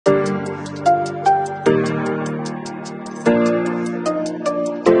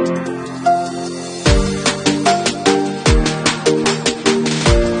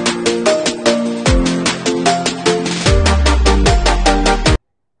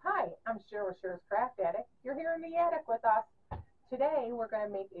Cher with Cher's Craft Attic. You're here in the attic with us. Today we're going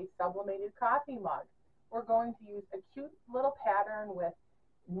to make a sublimated coffee mug. We're going to use a cute little pattern with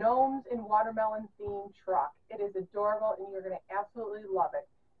gnomes and watermelon themed truck. It is adorable and you're going to absolutely love it.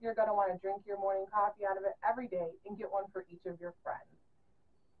 You're going to want to drink your morning coffee out of it every day and get one for each of your friends.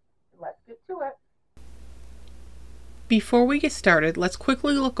 Let's get to it. Before we get started, let's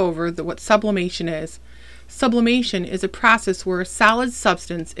quickly look over what sublimation is. Sublimation is a process where a solid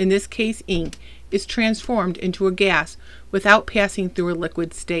substance, in this case ink, is transformed into a gas without passing through a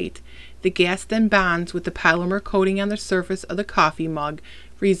liquid state. The gas then bonds with the polymer coating on the surface of the coffee mug,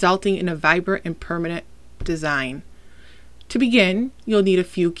 resulting in a vibrant and permanent design. To begin, you'll need a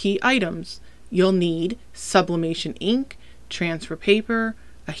few key items. You'll need sublimation ink, transfer paper,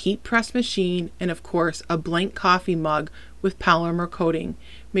 a heat press machine, and of course a blank coffee mug with polymer coating.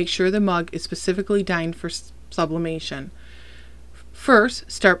 Make sure the mug is specifically designed for sublimation. First,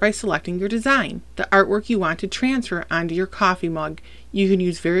 start by selecting your design, the artwork you want to transfer onto your coffee mug. You can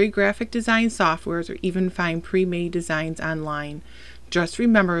use very graphic design softwares or even find pre-made designs online. Just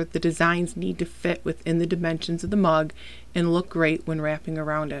remember the designs need to fit within the dimensions of the mug and look great when wrapping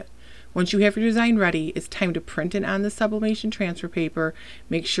around it. Once you have your design ready, it's time to print it on the sublimation transfer paper.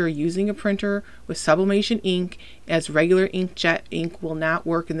 Make sure using a printer with sublimation ink, as regular inkjet ink will not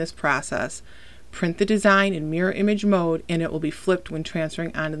work in this process. Print the design in mirror image mode and it will be flipped when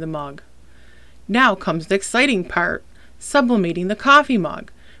transferring onto the mug. Now comes the exciting part, sublimating the coffee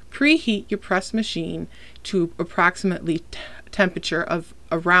mug. Preheat your press machine to approximately temperature of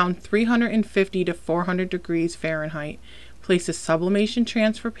around 350 to 400 degrees Fahrenheit. Place the sublimation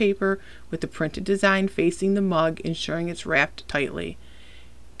transfer paper with the printed design facing the mug, ensuring it's wrapped tightly.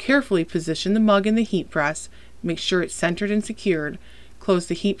 Carefully position the mug in the heat press. Make sure it's centered and secured. Close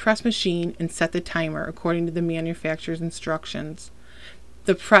the heat press machine and set the timer according to the manufacturer's instructions.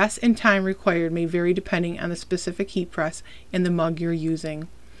 The press and time required may vary depending on the specific heat press and the mug you're using.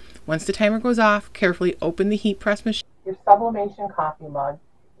 Once the timer goes off, carefully open the heat press machine. Your sublimation coffee mug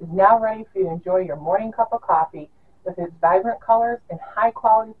is now ready for you to enjoy your morning cup of coffee with its vibrant colors and high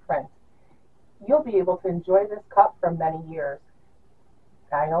quality print. You'll be able to enjoy this cup for many years.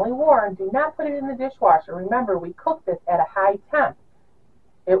 Finally warned, do not put it in the dishwasher. Remember, we cook this at a high temp.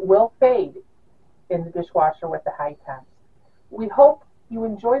 It will fade in the dishwasher with the high temps. We hope you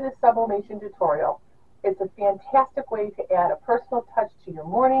enjoy this sublimation tutorial. It's a fantastic way to add a personal touch to your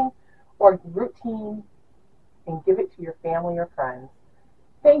morning or routine and give it to your family or friends.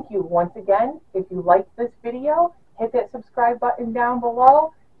 Thank you once again. If you liked this video, hit that subscribe button down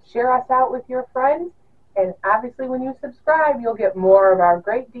below. Share us out with your friends. And obviously when you subscribe, you'll get more of our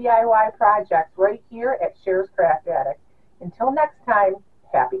great DIY projects right here at Cher's Craft Attic. Until next time,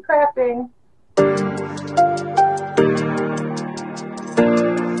 happy crafting!